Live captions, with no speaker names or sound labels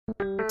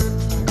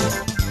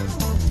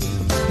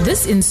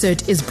This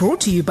insert is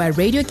brought to you by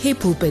Radio K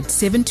Pulpit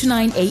 7 to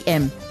 9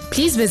 a.m.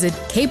 Please visit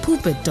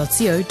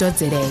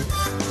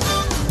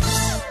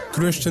kpulpit.co.za.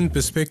 Christian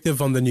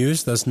perspective on the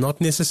news does not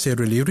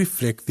necessarily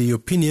reflect the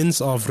opinions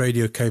of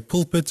Radio K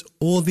Pulpit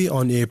or the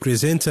on-air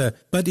presenter,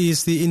 but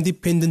is the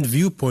independent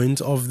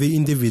viewpoint of the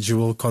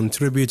individual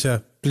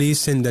contributor.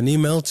 Please send an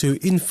email to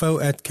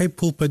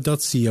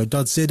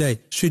info@kpulpit.co.za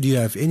should you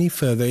have any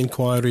further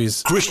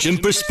inquiries. Christian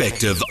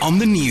perspective on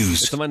the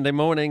news. It's a Monday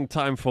morning,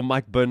 time for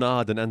Mike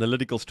Burnard, an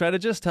analytical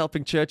strategist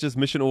helping churches,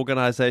 mission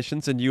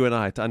organizations, and you and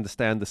I to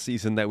understand the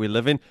season that we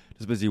live in.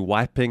 Just busy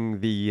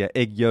wiping the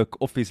egg yolk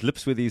off his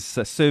lips with his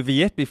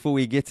serviette before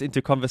he gets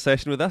into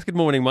conversation with us. Good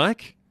morning,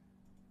 Mike.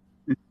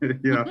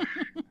 Yeah.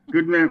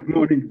 Good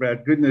morning,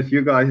 Brad. Goodness,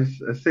 you guys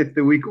set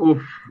the week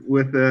off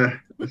with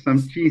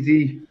some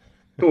cheesy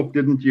talk,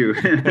 didn't you?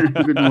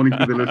 Good morning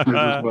to the listeners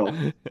as well.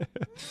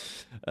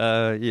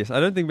 Yes, I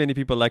don't think many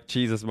people like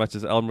cheese as much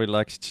as Elmarie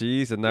likes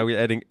cheese, and now we're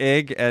adding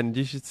egg, and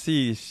you should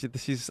see,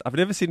 I've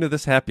never seen her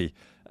this happy.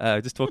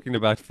 Just talking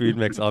about food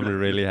makes Elmarie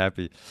really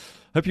happy.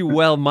 Hope you're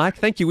well, Mike.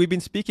 Thank you. We've been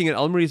speaking, and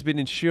Elmarie's been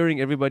ensuring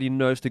everybody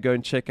knows to go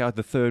and check out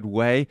The Third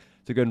Way,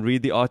 to go and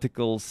read the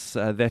articles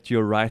that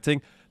you're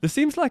writing. This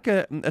seems like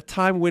a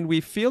time when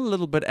we feel a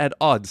little bit at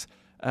odds.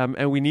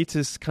 And we need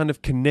to kind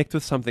of connect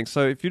with something.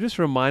 So if you just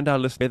remind our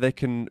listeners where they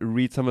can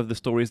read some of the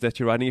stories that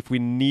you're writing, if we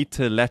need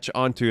to latch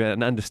onto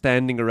an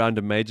understanding around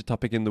a major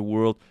topic in the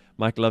world,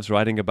 Mike loves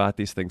writing about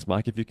these things.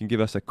 Mike, if you can give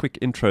us a quick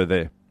intro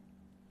there.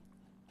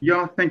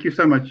 Yeah, thank you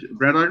so much,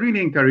 Brad. I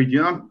really encourage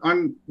you.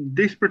 I'm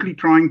desperately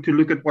trying to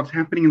look at what's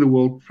happening in the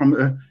world from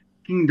a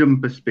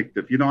kingdom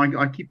perspective. You know,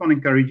 I keep on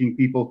encouraging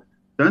people,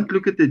 don't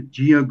look at the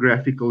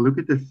geographical, look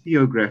at the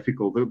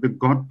theographical, the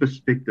God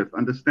perspective.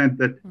 Understand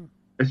that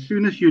as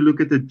soon as you look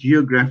at the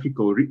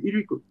geographical,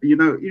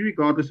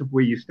 irregardless of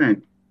where you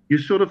stand, you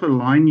sort of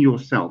align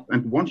yourself.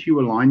 And once you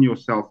align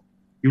yourself,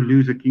 you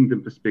lose a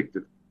kingdom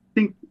perspective.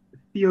 Think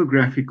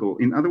theographical.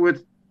 In other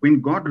words,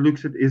 when God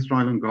looks at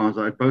Israel and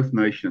Gaza, at both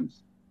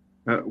nations,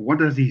 what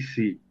does he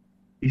see?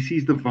 He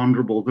sees the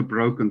vulnerable, the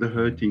broken, the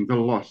hurting, the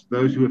lost,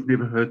 those who have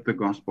never heard the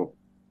gospel.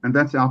 And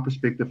that's our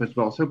perspective as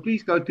well. So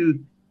please go to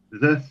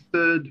The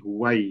Third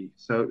Way.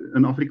 So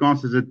in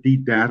Afrikaans is it Die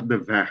Derde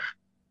Weg.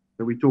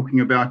 So we're talking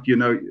about,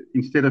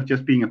 instead of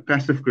just being a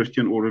passive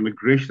Christian or an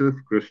aggressive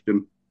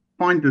Christian,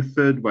 find the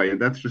third way,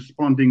 and that's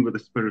responding with the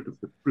spirit of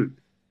the fruit.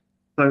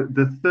 So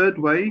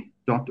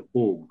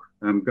thethirdway.org.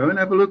 Go and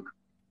have a look.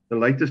 The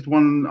latest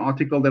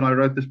article that I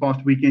wrote this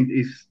past weekend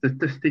is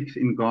Statistics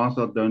in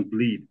Gaza Don't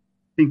Bleed.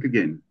 Think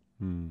again.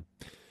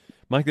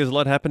 Mike, there's a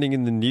lot happening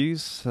in the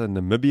news.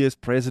 Namibia's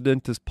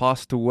president has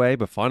passed away.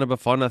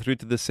 Bafana through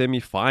to the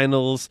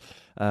semi-finals.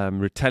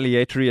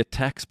 Retaliatory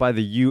attacks by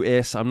the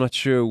U.S. I'm not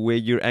sure where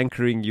you're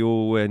anchoring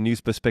your news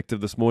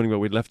perspective this morning, but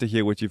we'd love to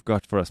hear what you've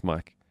got for us,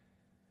 Mike.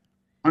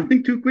 I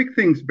think two quick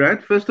things,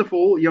 Brad. First of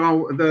all,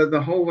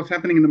 the whole what's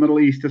happening in the Middle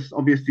East is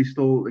obviously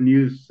still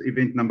news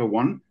event number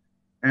one.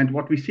 And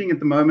what we're seeing at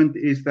the moment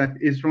is that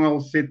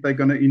Israel said they're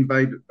going to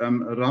invade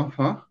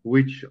Rafah,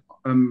 which,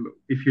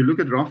 if you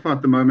look at Rafah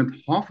at the moment,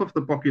 half of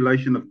the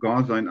population of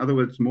Gaza, in other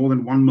words, more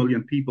than 1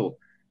 million people,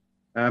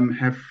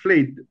 have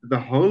fled the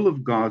whole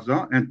of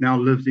Gaza and now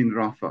lives in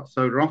Rafah.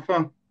 So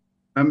Rafah,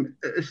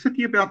 a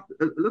city about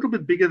a little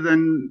bit bigger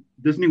than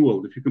Disney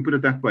World, if you can put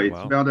it that way. Wow.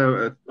 It's about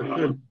a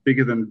third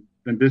bigger than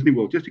Disney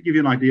World, just to give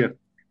you an idea.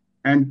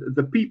 And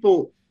the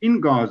people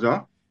in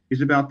Gaza is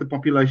about the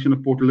population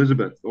of Port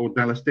Elizabeth or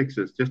Dallas,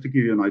 Texas, just to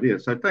give you an idea.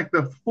 So take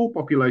the full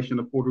population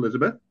of Port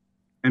Elizabeth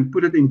and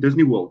put it in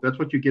Disney World. That's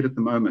what you get at the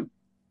moment.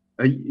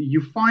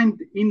 You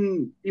find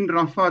in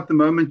Rafah at the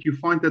moment, you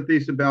find that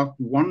there's about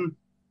one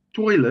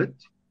toilet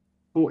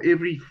for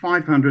every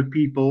 500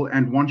 people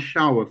and one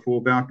shower for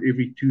about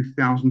every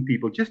 2,000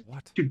 people, just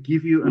to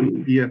give you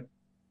an idea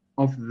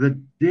of the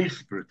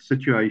desperate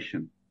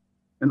situation.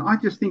 And I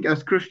just think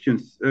as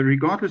Christians,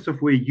 regardless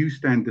of where you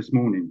stand this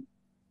morning,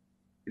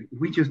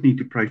 we just need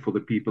to pray for the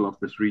people of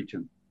this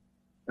region.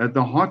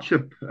 The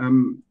hardship,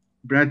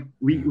 Brad,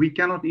 we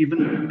cannot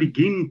even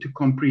begin to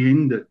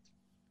comprehend it.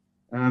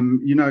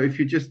 If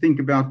you just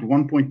think about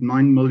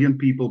 1.9 million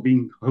people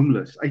being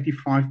homeless,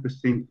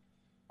 85%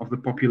 of the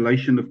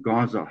population of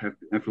Gaza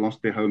have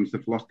lost their homes,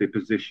 have lost their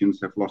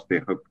possessions, have lost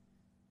their hope.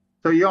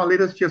 So,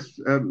 let us just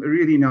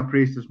really in our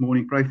prayers this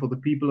morning pray for the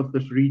people of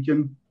this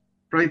region.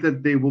 Pray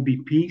that there will be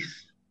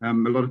peace. A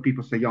lot of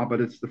people say, but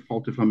it's the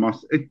fault of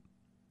Hamas.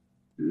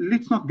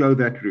 Let's not go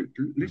that route.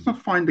 Let's not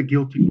find the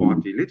guilty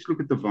party. Let's look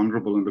at the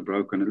vulnerable and the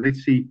broken, and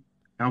let's see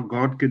how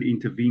God could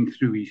intervene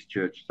through his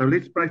church. So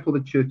let's pray for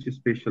the church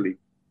especially.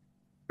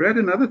 Brad,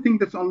 another thing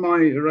that's on my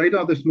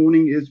radar this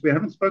morning is we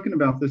haven't spoken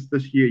about this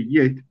year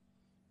yet,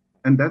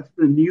 and that's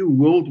the new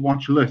World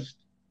Watch list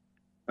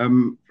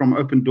from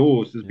Open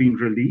Doors has been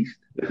released.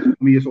 For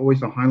me, it's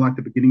always a highlight at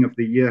the beginning of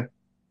the year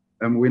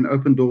when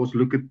Open Doors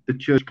look at the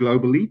church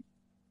globally.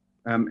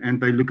 And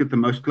they look at the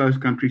most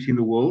closed countries in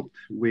the world,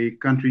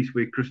 countries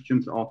where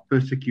Christians are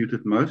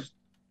persecuted most.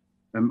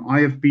 I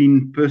have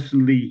been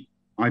personally,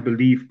 I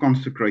believe,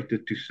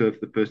 consecrated to serve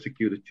the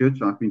persecuted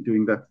church. I've been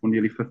doing that for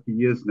nearly 50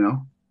 years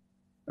now.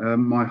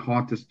 my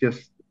heart is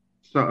just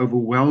so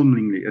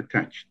overwhelmingly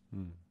attached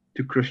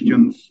to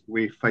Christians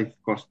where faith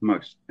cost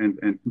most.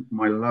 And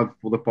my love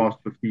for the past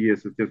 50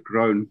 years has just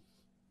grown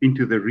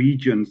into the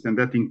regions, and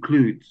that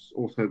includes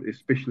also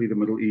especially the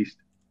Middle East,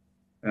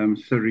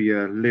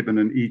 Syria,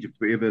 Lebanon, Egypt,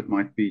 wherever it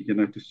might be,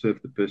 to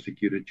serve the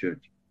persecuted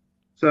church.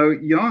 So,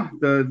 yeah,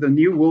 the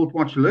new World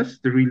Watch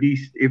list,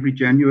 released every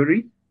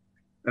January,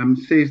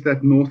 says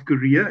that North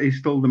Korea is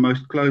still the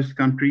most closed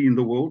country in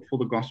the world for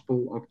the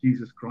gospel of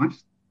Jesus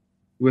Christ,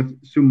 with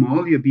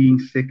Somalia being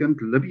second,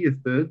 Libya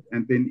third,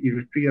 and then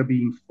Eritrea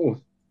being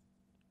fourth.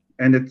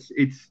 And it's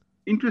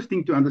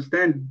interesting to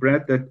understand,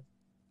 Brad, that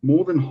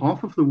more than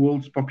half of the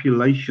world's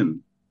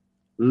population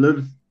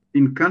lives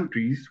in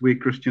countries where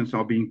Christians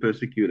are being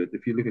persecuted.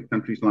 If you look at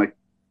countries like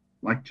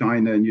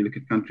China, and you look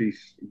at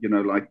countries,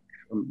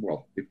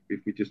 if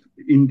we just,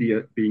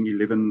 India being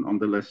 11 on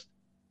the list,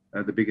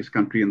 the biggest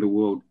country in the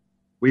world,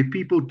 where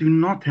people do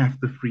not have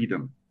the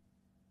freedom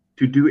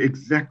to do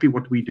exactly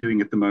what we're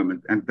doing at the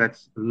moment, and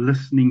that's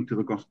listening to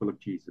the gospel of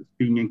Jesus,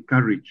 being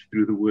encouraged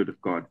through the word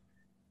of God,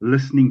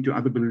 listening to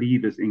other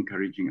believers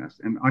encouraging us.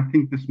 And I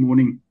think this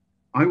morning,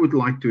 I would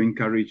like to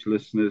encourage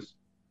listeners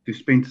to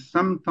spend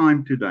some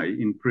time today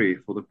in prayer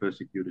for the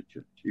persecuted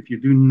church. If you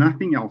do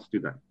nothing else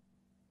today,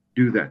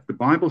 do that. The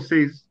Bible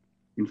says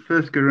in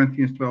 1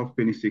 Corinthians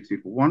 12:26,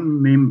 if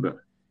one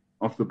member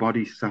of the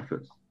body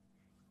suffers,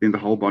 then the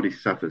whole body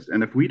suffers.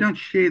 And if we don't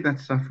share that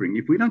suffering,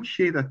 if we don't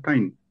share that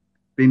pain,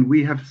 then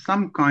we have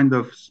some kind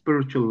of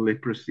spiritual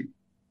leprosy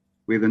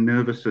where the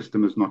nervous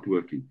system is not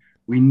working.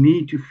 We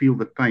need to feel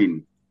the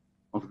pain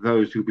of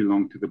those who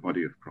belong to the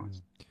body of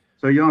Christ.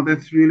 So, yeah,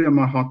 that's really on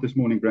my heart this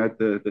morning, Brad,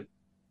 the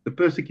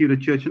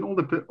persecuted church, and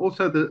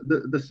also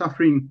the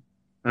suffering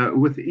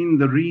within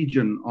the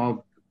region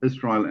of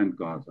Israel and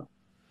Gaza.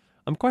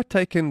 I'm quite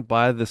taken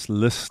by this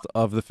list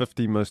of the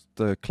 50 most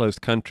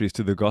closed countries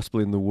to the gospel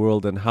in the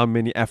world, and how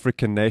many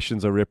African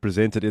nations are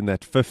represented in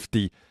that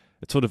 50.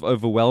 It's sort of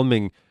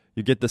overwhelming.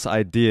 You get this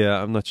idea,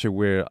 I'm not sure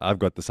where I've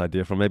got this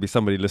idea from, maybe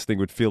somebody listening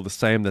would feel the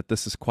same, that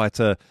this is quite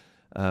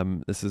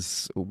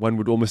one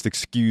would almost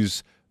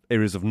excuse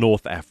areas of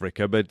North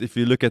Africa, but if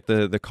you look at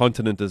the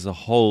continent as a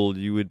whole,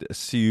 you would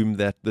assume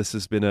that this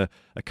has been a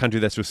country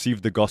that's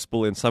received the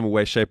gospel in some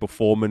way, shape or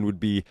form, and would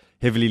be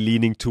heavily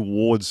leaning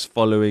towards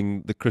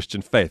following the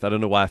Christian faith. I don't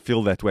know why I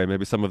feel that way,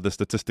 maybe some of the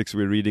statistics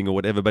we're reading or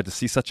whatever, but to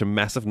see such a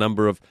massive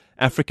number of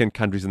African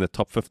countries in the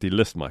top 50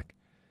 list, Mike.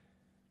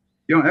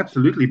 Yeah,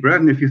 absolutely,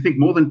 Brad. And if you think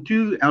more than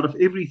 2 out of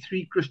every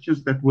 3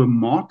 Christians that were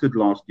martyred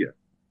last year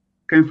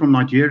came from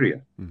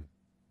Nigeria.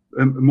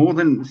 More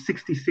than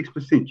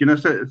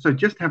 66%, so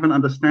just have an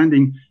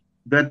understanding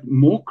that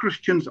more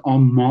Christians are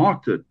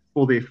martyred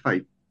for their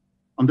faith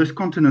on this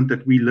continent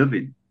that we live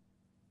in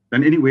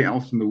than anywhere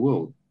else in the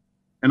world.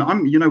 And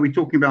we're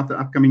talking about the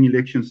upcoming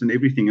elections and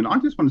everything. And I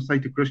just want to say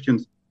to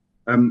Christians,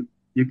 you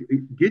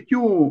get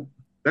your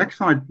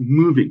backside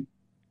moving,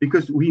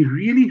 because we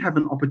really have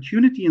an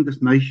opportunity in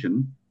this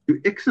nation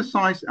to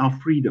exercise our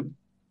freedom,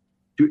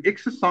 to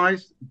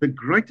exercise the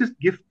greatest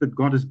gift that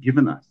God has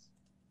given us.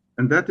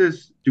 And that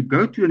is to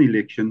go to an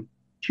election,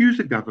 choose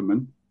a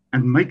government,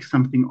 and make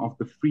something of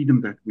the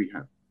freedom that we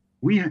have.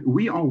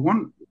 We are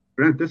one,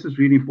 Brad, this is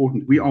really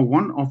important. We are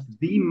one of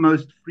the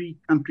most free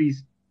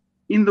countries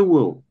in the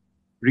world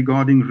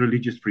regarding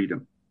religious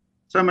freedom.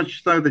 So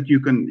much so that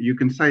you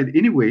can say it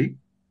anywhere,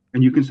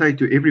 and you can say it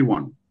to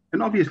everyone.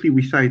 And obviously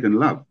we say it in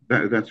love.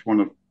 That's one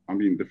of,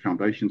 the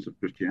foundations of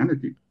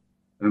Christianity.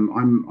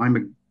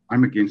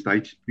 I'm against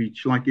hate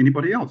speech like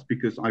anybody else,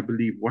 because I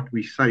believe what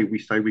we say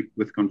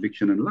with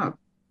conviction and love.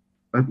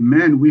 But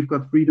man, we've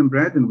got freedom,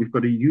 Brad, and we've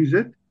got to use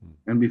it,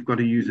 and we've got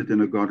to use it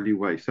in a godly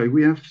way. So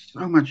we have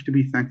so much to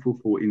be thankful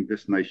for in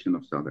this nation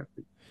of South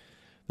Africa.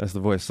 That's the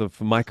voice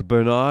of Mike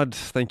Burnard.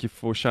 Thank you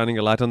for shining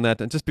a light on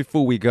that. And just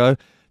before we go,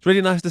 it's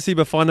really nice to see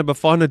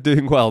Bafana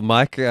doing well,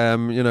 Mike.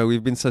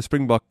 We've been so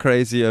Springbok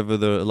crazy over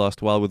the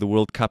last while with the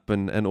World Cup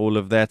and all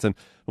of that, and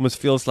almost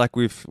feels like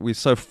we've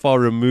so far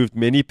removed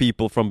many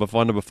people from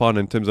Bafana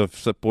in terms of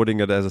supporting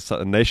it as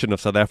a nation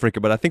of South Africa.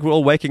 But I think we're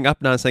all waking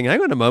up now and saying,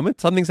 hang on a moment,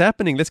 something's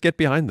happening. Let's get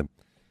behind them.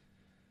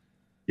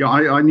 Yeah,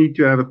 I need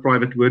to have a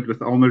private word with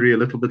Almarie a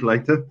little bit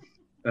later.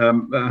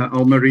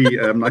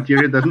 Almarie,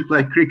 Nigeria doesn't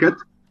play cricket.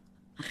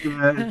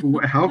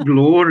 How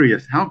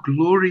glorious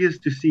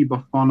to see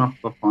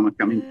Bafana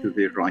coming to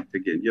their right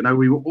again.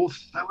 We were all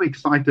so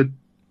excited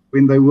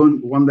when they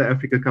won the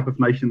Africa Cup of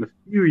Nations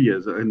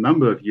a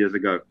number of years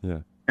ago.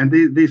 Yeah. And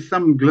there's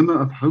some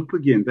glimmer of hope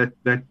again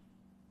that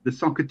the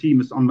soccer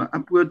team is on the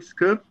upwards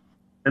curve.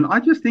 And I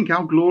just think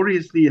how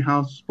gloriously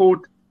how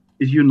sport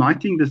is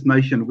uniting this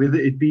nation, whether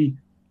it be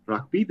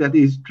rugby, that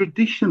is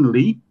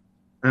traditionally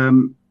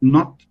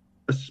not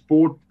a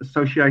sport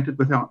associated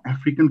with our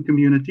African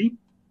community,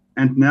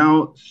 and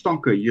now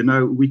soccer,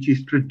 which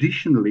is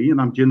traditionally,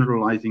 and I'm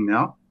generalizing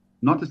now,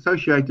 not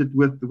associated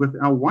with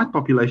our white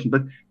population.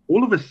 But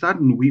all of a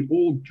sudden, we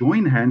all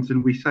join hands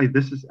and we say,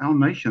 this is our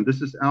nation.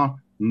 This is our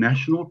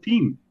national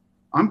team.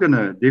 I'm going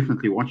to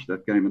definitely watch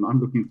that game, and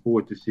I'm looking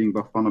forward to seeing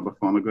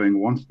Bafana going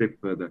one step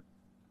further.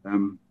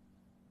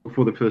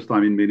 for the first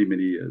time in many,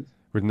 many years.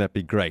 Wouldn't that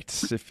be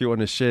great? If you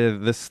want to share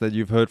this that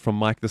you've heard from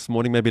Mike this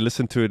morning, maybe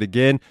listen to it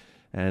again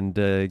and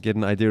get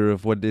an idea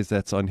of what it is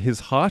that's on his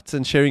heart,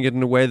 and sharing it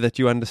in a way that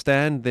you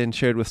understand, then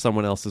share it with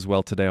someone else as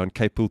well today on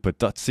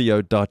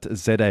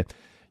kpulpit.co.za.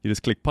 You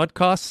just click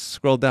podcasts,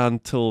 scroll down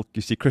till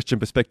you see Christian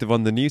Perspective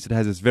on the News. It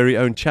has its very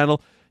own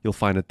channel. You'll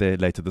find it there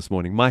later this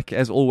morning. Mike,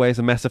 as always,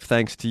 a massive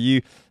thanks to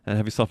you, and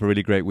have yourself a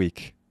really great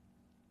week.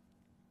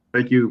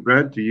 Thank you,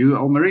 Brad, to you,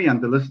 Almarie,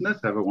 and the listeners.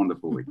 Have a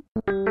wonderful week.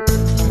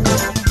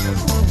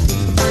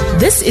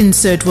 This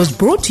insert was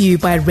brought to you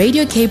by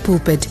Radio K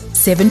Pulpit,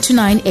 7 to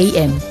 9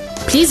 a.m.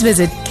 Please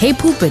visit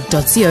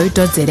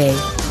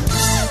kpulpit.co.za.